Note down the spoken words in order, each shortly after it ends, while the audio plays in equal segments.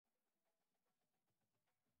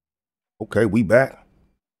Okay, we back.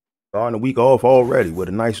 Starting the week off already with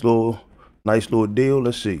a nice little deal.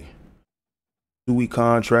 Let's see. 2-week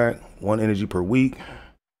contract, 1 energy per week.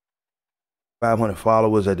 500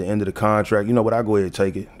 followers at the end of the contract. You know what? I go ahead and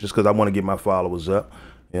take it just because I want to get my followers up.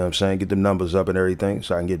 You know what I'm saying? Get the numbers up and everything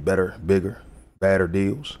so I can get better, bigger, badder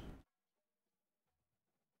deals.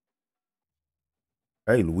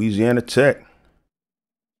 Hey, Louisiana Tech.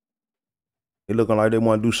 They looking like they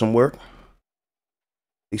want to do some work.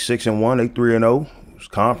 They 6-1, they 3-0. It's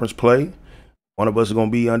conference play. One of us is going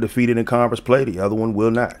to be undefeated in conference play. The other one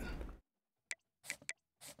will not.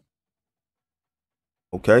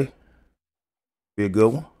 Okay. Be a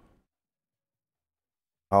good one.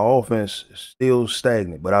 Our offense is still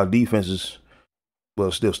stagnant, but our defense is,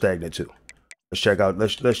 well, still stagnant too. Let's check out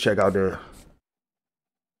the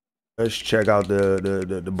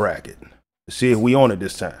bracket. Let's see if we on it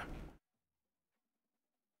this time.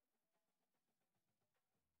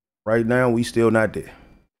 Right now, we still not there.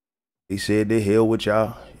 They said the hell with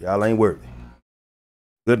y'all. Y'all ain't worthy.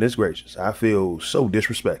 Goodness gracious. I feel so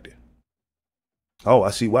disrespected. Oh,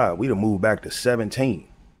 I see why. We done moved back to 17.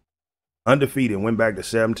 Undefeated, went back to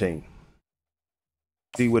 17.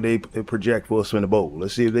 See what they project for us in the bowl.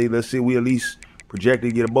 Let's see if we at least project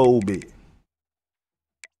to get a bowl bid.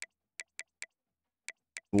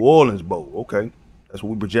 New Orleans Bowl. Okay. That's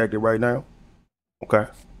what we projected right now. Okay.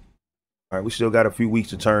 All right, we still got a few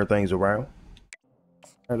weeks to turn things around. All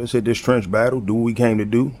right, let's hit this trench battle. Do what we came to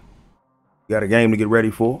do. We got a game to get ready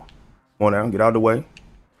for. Come on now, get out of the way.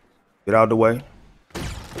 Get out of the way. Here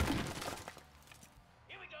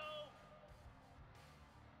we go.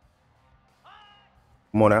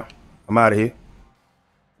 Come on now. I'm out of here.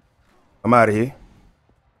 I'm out of here.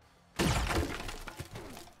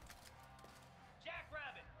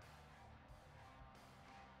 Jackrabbit.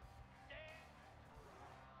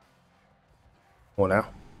 Come on now.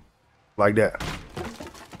 Like that.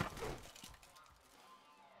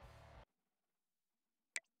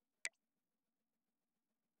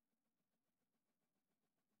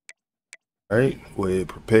 All right, go ahead,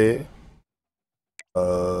 prepare.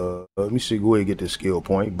 Let me see, go ahead and get this skill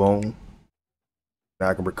point. Boom. Now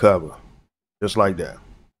I can recover. Just like that.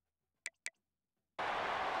 All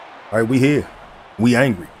right, we here. We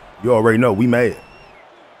angry. You already know, we mad. You know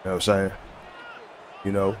what I'm saying?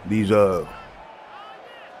 You know, these, how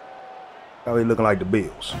they looking like the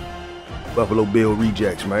Bills. Buffalo Bill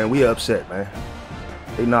rejects, man. We upset, man.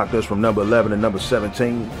 They knocked us from number 11 to number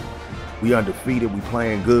 17. We undefeated. We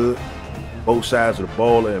playing good. Both sides of the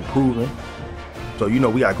ball are improving. So, you know,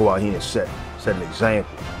 we got to go out here and set an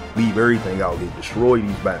example. Leave everything out here. Destroy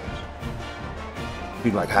these bounds. Be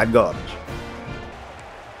like hot garbage.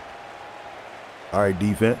 All right,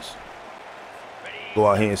 defense. Go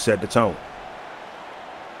out here and set the tone.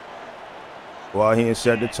 Go out here and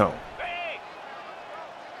set the tone.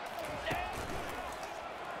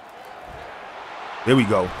 There we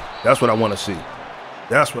go. That's what I want to see.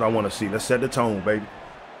 That's what I want to see. Let's set the tone, baby.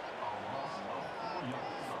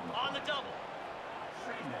 On the double.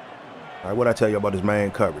 All right, what I tell you about this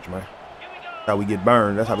man coverage, man? That's how we get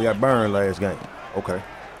burned. That's how we got burned last game. Okay.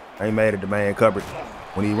 I ain't mad at the man coverage.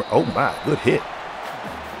 When he, oh my, good hit.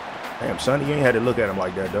 Damn, Sonny, you ain't had to look at him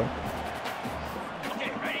like that, though.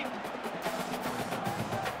 Okay, ready?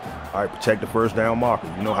 All right, protect the first down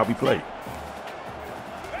marker. You know how we play.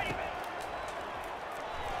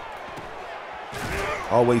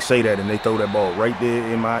 I always say that, and they throw that ball right there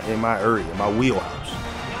in my area, in my wheelhouse.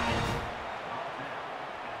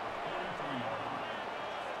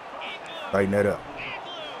 Tighten that up.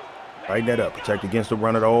 Tighten that up. Protect against the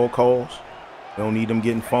run at all costs. We don't need them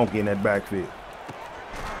getting funky in that backfield.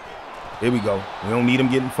 Here we go. We don't need them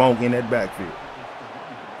getting funky in that backfield.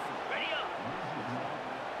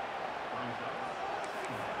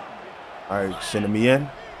 All right, sending me in.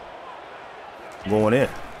 Going in.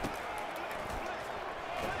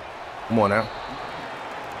 Come on now.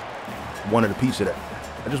 Wanted a piece of that.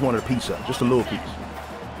 I just wanted a piece of it. Just a little piece.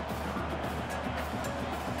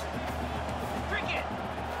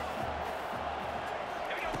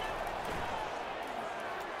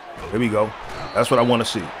 Here we go. That's what I want to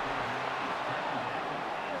see.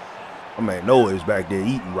 My man Noah is back there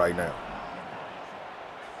eating right now.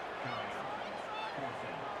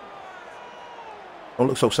 Don't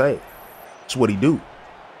look so sad. That's what he do.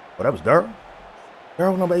 Oh, that was Darryl?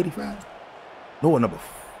 Darryl number 85? Noah number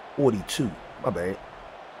 42. My bad.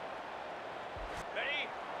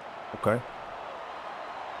 Okay.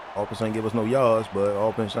 Offense ain't give us no yards, but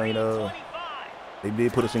offense ain't, they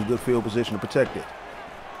did put us in good field position to protect it.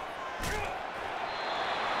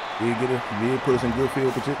 Did put us in good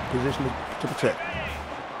field position to protect.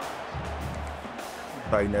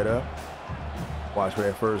 Tighten that up. Watch for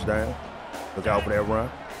that first down. Look out for that run.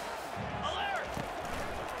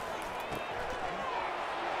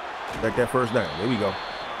 Take that first down. There we go.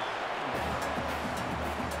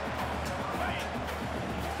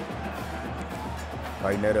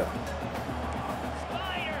 Tighten that up.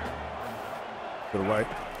 To the right.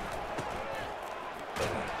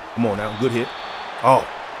 Come on now. Good hit. Oh.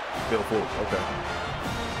 Fell forward. Okay.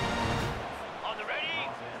 On the ready.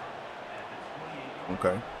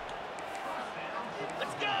 Okay.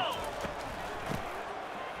 Let's go.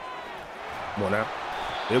 Come on now.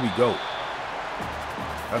 There we go.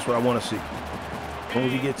 That's what I want to see. As soon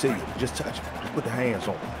as he gets to you, just touch him. Just put the hands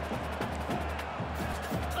on him.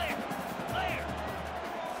 Clear. Clear.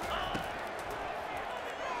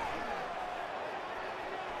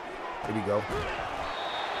 Here we go.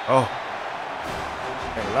 Oh.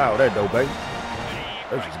 Can't allow that though, baby.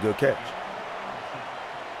 That's just a good catch.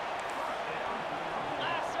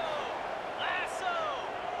 Lasso. Lasso.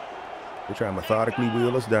 They're trying to methodically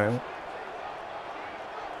wheel us down.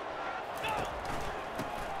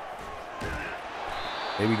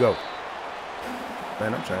 Here we go.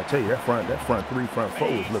 Man, I'm trying to tell you, that front three, front four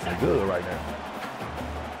is looking good right now.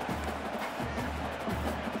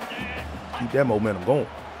 Keep that momentum going.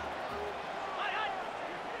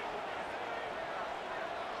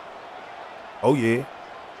 Oh, yeah.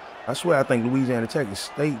 I swear I think Louisiana Tech is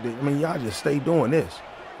stay. I mean, y'all just stay doing this.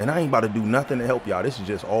 And I ain't about to do nothing to help y'all. This is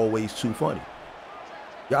just always too funny.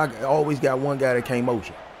 Y'all always got one guy that can't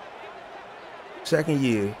motion. Second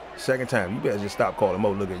year, second time, you better just stop calling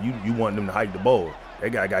Mo. Look at you. You want them to hike the ball.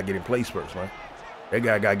 That guy got to get in place first, man. That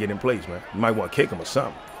guy got to get in place, man. You might want to kick him or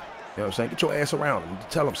something. You know what I'm saying? Get your ass around him.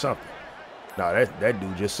 Tell him something. Nah, that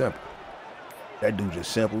dude just simple. That dude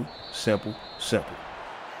just simple, simple, simple.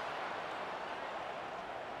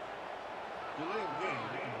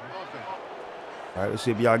 All right, let's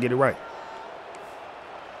see if y'all get it right.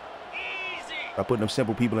 Easy. By putting them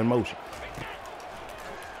simple people in motion.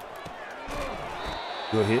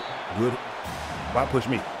 Good hit. Good. Why push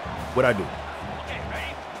me? What'd I do? Okay,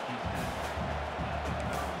 ready?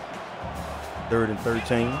 3rd and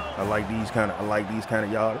 13. I like these kind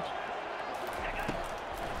of yardage.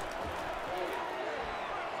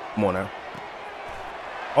 Come on now.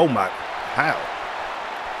 Oh my. How?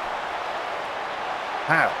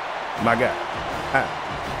 How? My God. How?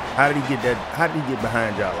 How did he get that? How did he get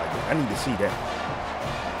behind y'all like that? I need to see that.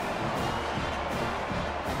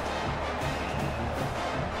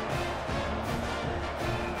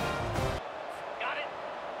 Got it.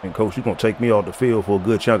 And coach, you gonna take me off the field for a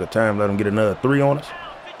good chunk of time, let him get another 3 on us?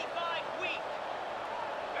 Down 55 weak.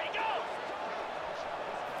 Ready, go.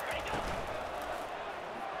 Ready, go.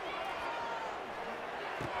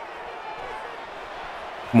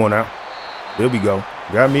 Come on now. There we go.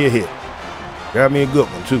 Got me a hit. Got me a good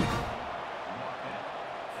one too.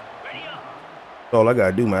 Ready up. That's all I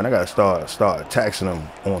gotta do, man. I gotta start taxing them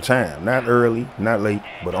on time. Not early, not late,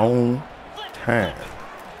 but on time.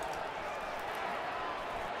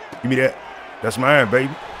 Give me that. That's mine,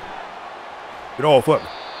 baby. Get off of me.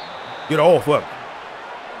 Get off of me.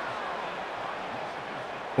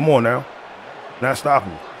 Come on now. Not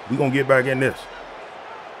stopping me. We gonna get back in this.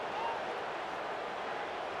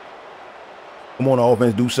 Come on,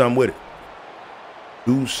 offense, do something with it.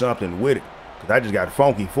 Do something with it. Because I just got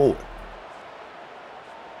funky for it.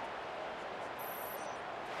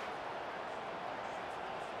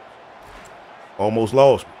 Almost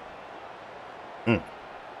lost me.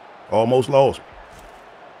 Almost lost me.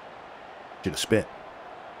 Should have spent.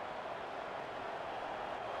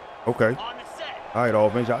 Okay. On the set. All right,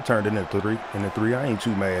 offense. Y'all turned it into 3. I ain't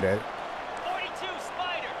too mad at it. 42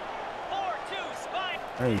 spider. 4-2 spider.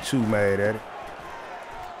 I ain't too mad at it.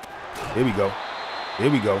 Here we go. Here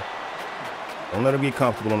we go. Don't let him get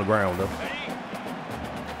comfortable on the ground, though. Ready?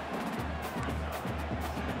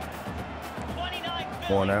 29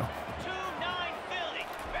 Come on now. 2-9 Philly.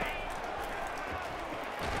 Ready?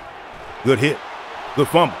 Good hit. Good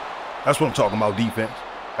fumble. That's what I'm talking about, defense.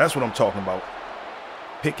 That's what I'm talking about.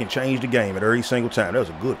 Pick and change the game at every single time. That was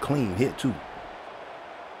a good, clean hit, too.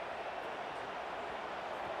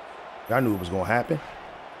 Y'all knew it was going to happen.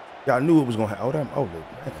 Y'all knew it was going to happen. Oh, man.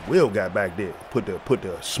 Will got back there. Put the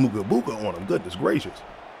smooga booga on him. Goodness gracious.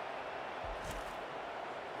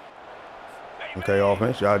 Okay,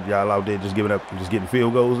 offense. Y'all out there just giving up, just getting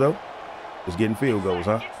field goals, though? Just getting field goals,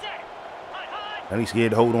 huh? Get set. High, high. And he's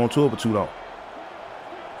scared to hold on to it for too long.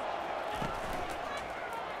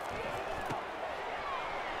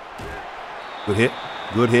 Good hit.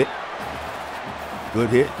 Good hit. Good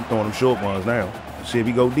hit. He's throwing them short ones now. See if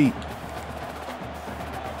he go deep.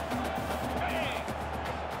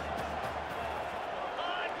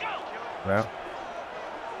 Go. Now,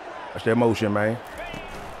 Watch that motion, man.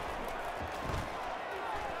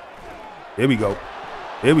 There we go.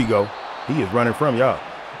 There we go. He is running from y'all.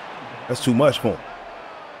 That's too much for him.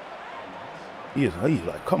 He's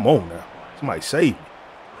like, come on now. Somebody save me.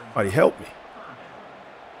 Somebody help me.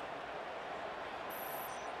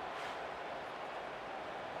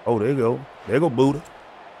 Oh, there you go. There go Buddha.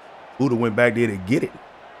 Buddha went back there to get it.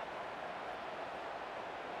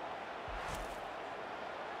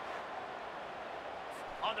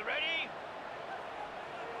 On the ready.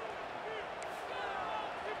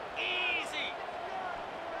 Easy.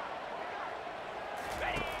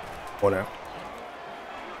 Ready. Come on now.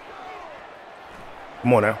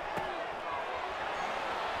 Come on now.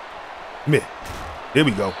 Come here. There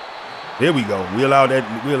we go. There we go. We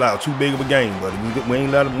allowed too big of a game, buddy. We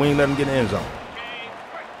ain't let him get in the end zone.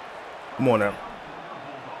 Come on now.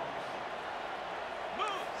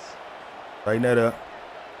 Tighten that up.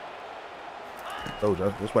 Told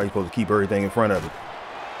you, that's why you're supposed to keep everything in front of it.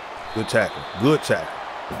 Good tackle. Good tackle.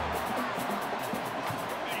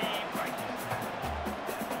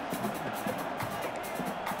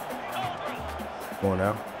 Come on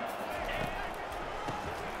now.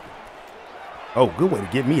 Oh, good way to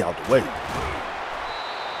get me out the way.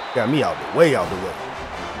 Got me out the way, out the way.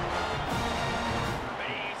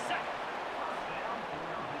 Ready, set.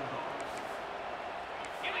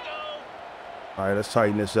 Here we go. All right, let's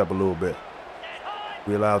tighten this up a little bit. And high.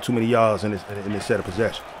 We allowed too many yards in this set of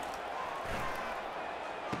possession.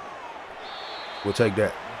 We'll take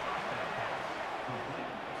that.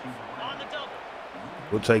 On the double.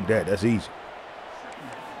 We'll take that. That's easy.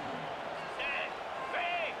 Set.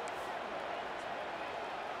 Ready.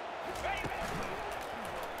 Ready.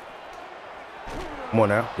 Come on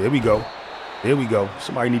now. There we go. There we go.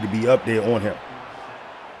 Somebody need to be up there on him.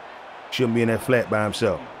 Shouldn't be in that flat by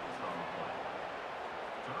himself.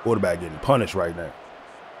 Quarterback getting punished right now.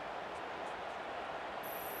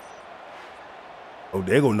 Oh,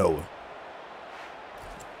 there go Noah.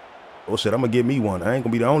 Oh, said, I'm going to get me one. I ain't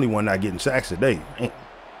going to be the only one not getting sacks today. Ain't.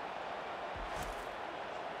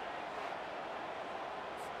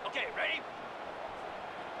 Okay, ready.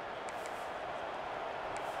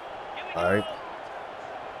 Here we All go. right. I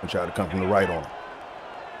want y'all to come from the right on him.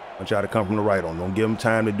 I want y'all to come from the right on him. Don't give him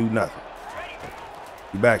time to do nothing. Ready.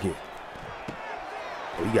 Be back here.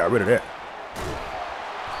 Oh, you got rid of that.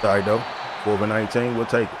 Sorry, though. 4 and 19. We'll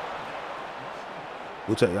take it.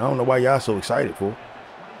 We'll take it. I don't know why y'all so excited for.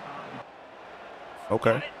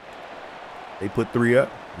 Okay. They put 3 up,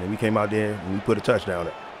 and then we came out there and we put a touchdown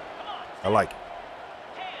up. I like it.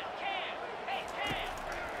 Hey,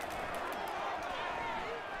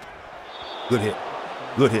 Good hit.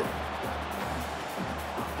 Good hit.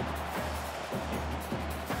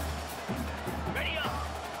 ready up.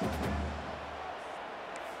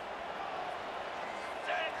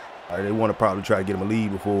 Set. All right, they want to probably try to get him a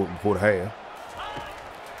lead before the half.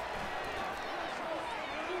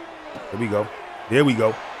 There we go. There we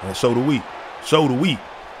go. And so do we. So do we.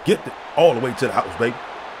 Get all the way to the house, baby.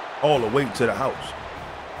 All the way to the house.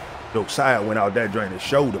 Josiah went out that drain and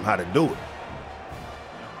showed him how to do it.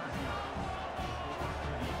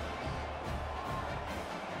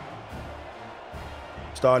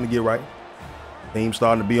 Starting to get right. Team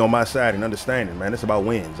starting to be on my side and understanding, man. It's about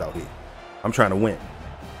wins out here. I'm trying to win.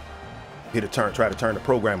 Hit a turn, try to turn the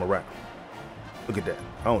program around. Look at that.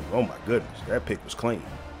 Oh my goodness. That pick was clean.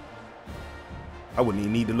 I wouldn't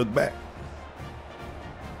even need to look back.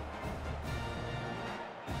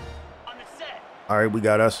 On the set. All right, we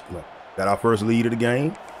got our first lead of the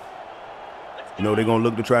game. You know they're going to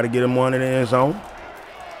look to try to get him one in the end zone.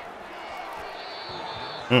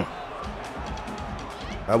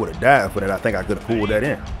 I would have died for that. I think I could have pulled that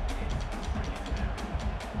in.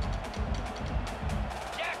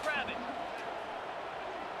 Jackrabbit.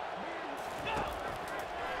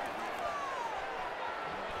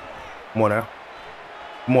 Come on now.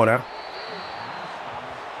 Come on now.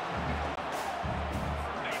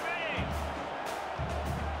 Ready,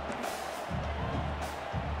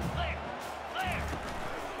 ready.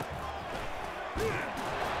 Clear. Clear.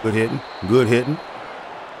 Good hitting. Good hitting.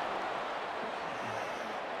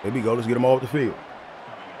 There we go. Let's get them off the field.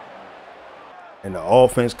 And the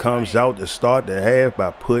offense comes out to start the half by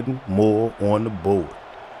putting more on the board. In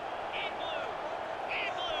blue.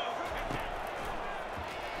 In blue.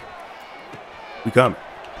 We coming.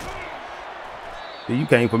 See, you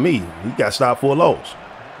came for me. You got stopped for a loss.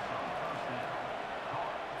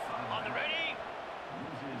 On the ready.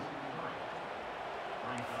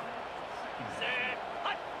 Set.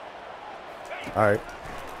 Hut. Ready. All right.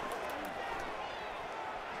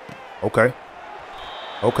 Okay.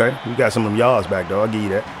 Okay. You got some of them yards back, though. I'll give you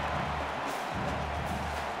that.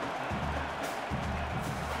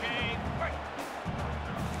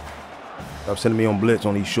 Stop sending me on blitz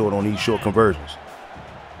on these short conversions.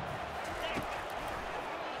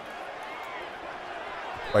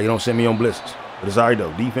 Why you don't send me on blitzes? But it's all right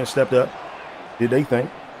though. Defense stepped up. Did they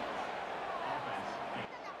think?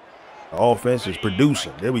 The offense is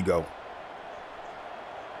producing. There we go.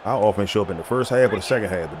 Our offense show up in the first half or the second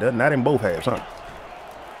half, but not in both halves, huh?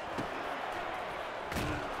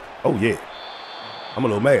 Oh yeah. I'm a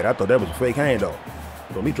little mad. I thought that was a fake handoff.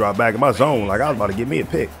 Let me drop back in my zone like I was about to get me a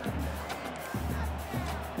pick.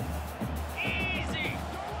 Easy.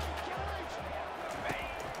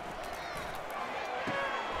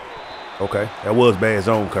 Okay, that was bad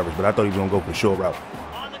zone coverage, but I thought he was gonna go for the short route.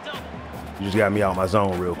 On the double. You just got me out of my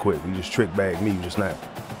zone real quick. You just trick bagged me just now.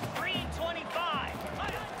 325.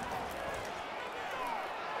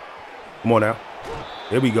 Come on now.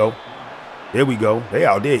 There we go. There we go. They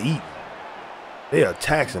out there eating. They are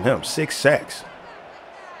taxing him. 6 sacks.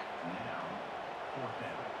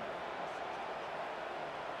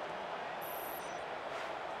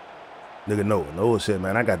 Nigga Noah said,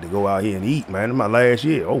 man, I got to go out here and eat, man. It's my last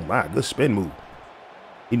year. Oh, my, good spin move.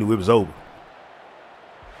 He knew it was over.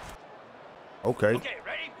 Okay. Okay,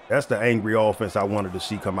 ready? That's the angry offense I wanted to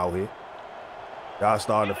see come out here. Y'all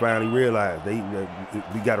starting to finally realize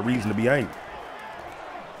we got a reason to be angry.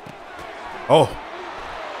 Oh.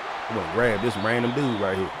 I'm going to grab this random dude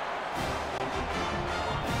right here.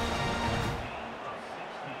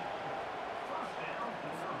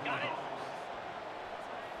 Got it.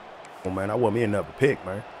 Oh, man, I want me another pick,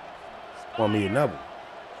 man. Want me another one.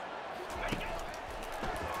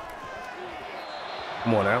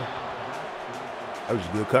 Come on now. That was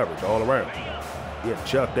just good coverage all around. Yeah,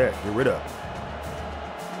 chuck that. Get rid of it.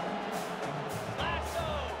 Lasso.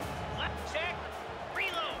 Left check.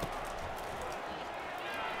 Reload.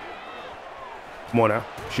 Come on now.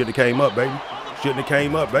 Shouldn't have came up, baby. Shouldn't have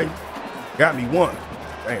came up, baby. Got me one.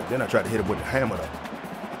 Damn, then I tried to hit him with the hammer, though.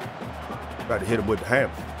 Tried to hit him with the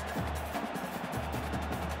hammer.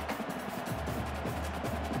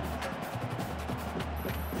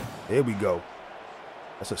 There we go.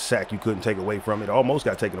 That's a sack you couldn't take away from it. Almost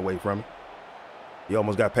got taken away from it. He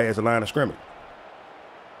almost got past the line of scrimmage.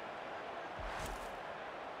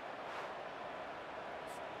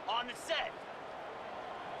 On the set.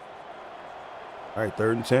 All right,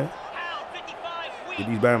 3rd and 10. Pound 55 Get weak.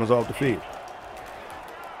 these Bama's off the field.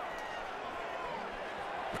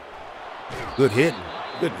 Good hitting.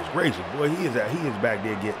 Goodness gracious, boy, he is back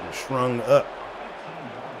there getting strung up.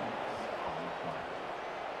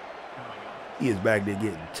 He is back there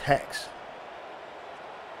getting taxed.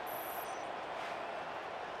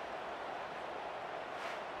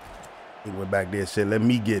 He went back there and said, let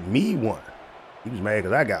me get me one. He was mad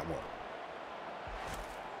because I got one.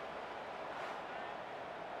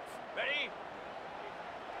 Ready?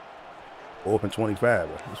 4th and 25.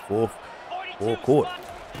 It's 42 fourth quarter.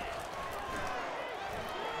 spot.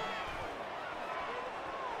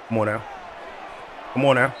 Come on now. Come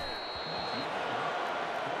on now.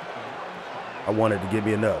 I wanted to give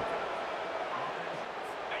me another.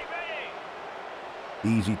 Ready,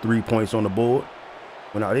 ready. Easy 3 points on the board.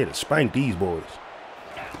 Went out there to spank these boys.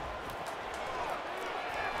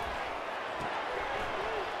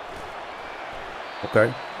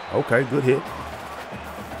 Okay. Okay, good hit.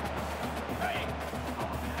 Ready.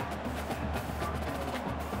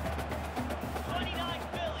 29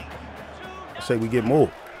 Philly. I say we get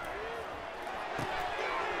more.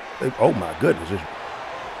 Oh my goodness.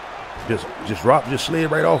 Just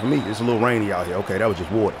slid right off of me. It's a little rainy out here. Okay, that was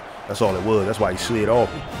just water. That's all it was. That's why he slid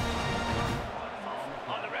off me.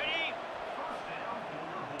 On the ready.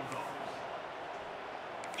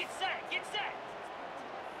 Get set. Get set.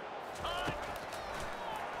 Time.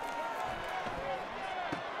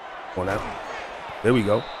 Come on now. There we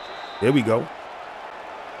go. There we go. Okay.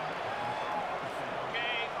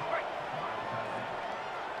 Break.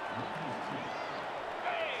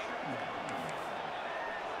 Ready.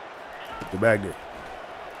 Get back there.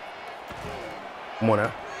 Come on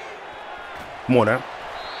now. Come on now.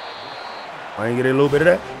 I ain't get a little bit of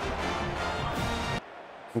that.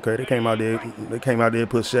 Okay, they came out there. They came out there and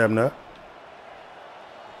put 7 up.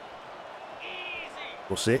 Easy.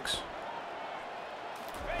 Or 6.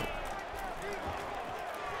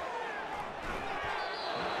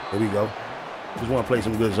 There we go. Just want to play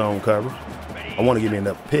some good zone coverage. I want to give me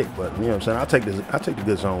another pick, but you know what I'm saying? I'll take the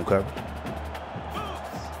good zone coverage.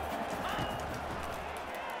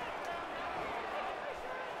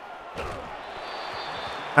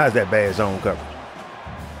 How's that bad zone coverage?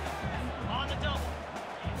 On the double.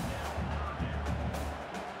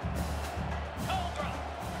 Cobra.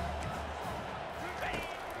 Ready.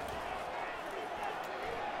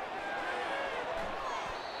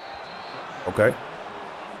 Okay.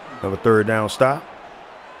 Another third down stop.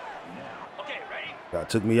 Okay, ready? God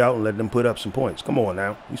took me out and let them put up some points. Come on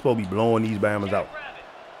now. We supposed to be blowing these Bammers out. Grab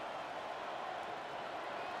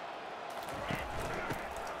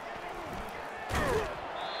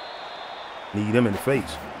it. Need them in the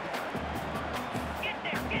face. Get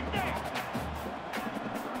there, get there.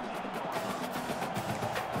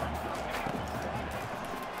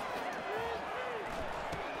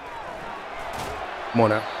 Come on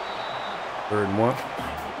now. 3rd and 1.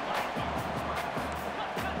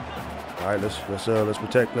 All right, let's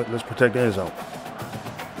protect the end zone.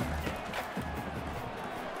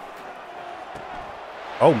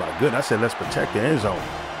 Oh my goodness, I said let's protect the end zone.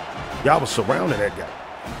 Y'all was surrounding that guy.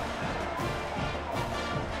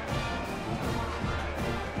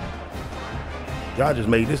 Y'all just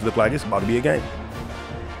made this look like it's about to be a game.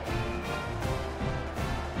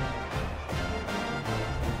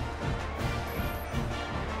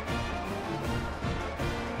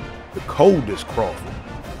 The coldest Crawford.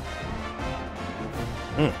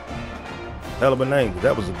 Hell of a name.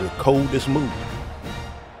 That was the coldest move.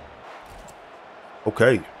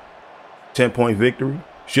 Okay. 10-point victory.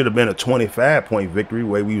 Should have been a 25-point victory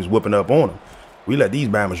where we was whooping up on them. We let these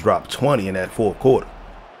Bammers drop 20 in that 4th quarter.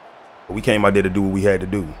 But we came out there to do what we had to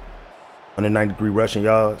do. 193 rushing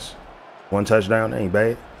yards. 1 touchdown. That ain't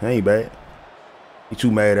bad. That ain't bad. Ain't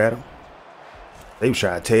too mad at them. They was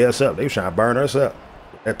trying to tear us up. They was trying to burn us up.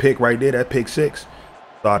 That pick right there, that pick 6,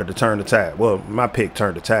 started to turn the tide. Well, my pick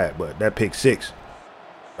turned the tide, but that pick 6,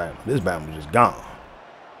 bam, this Bama was just gone.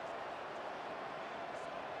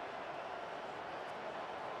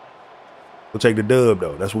 We'll take the dub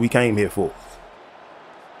though. That's what we came here for.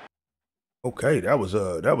 Okay, that was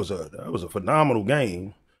a phenomenal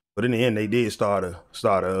game, but in the end, they did start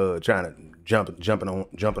trying to jumping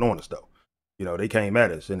on us though. You know, they came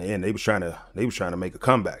at us in the end. They was trying to make a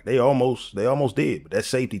comeback. They almost did, but that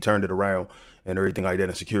safety turned it around and everything like that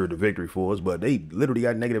and secured the victory for us. But they literally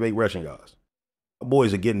got -8 rushing yards. Our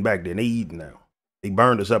boys are getting back there. They eating now. They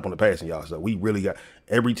burned us up on the passing yards. So we really got,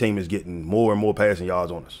 every team is getting more and more passing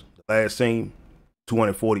yards on us. The last team,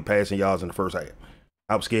 240 passing yards in the first half.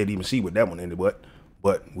 I was scared to even see what that one ended, but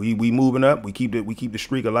we moving up. We keep the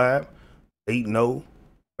streak alive. 8-0.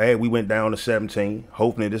 Bad we went down to 17.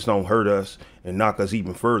 Hoping that this don't hurt us and knock us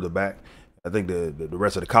even further back. I think the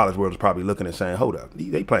rest of the college world is probably looking and saying, hold up,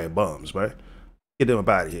 they playing bums, man. Get them up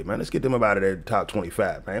out of here, man. Let's get them up out of that top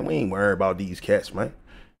 25, man. We ain't worried about these cats, man.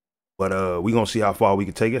 But we gonna see how far we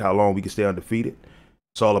can take it, how long we can stay undefeated.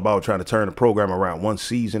 It's all about trying to turn the program around, one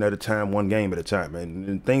season at a time, one game at a time, man.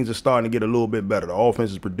 And things are starting to get a little bit better. The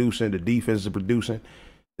offense is producing, the defense is producing.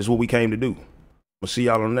 This is what we came to do. We'll see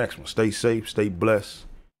y'all on the next one. Stay safe, stay blessed.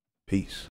 Peace.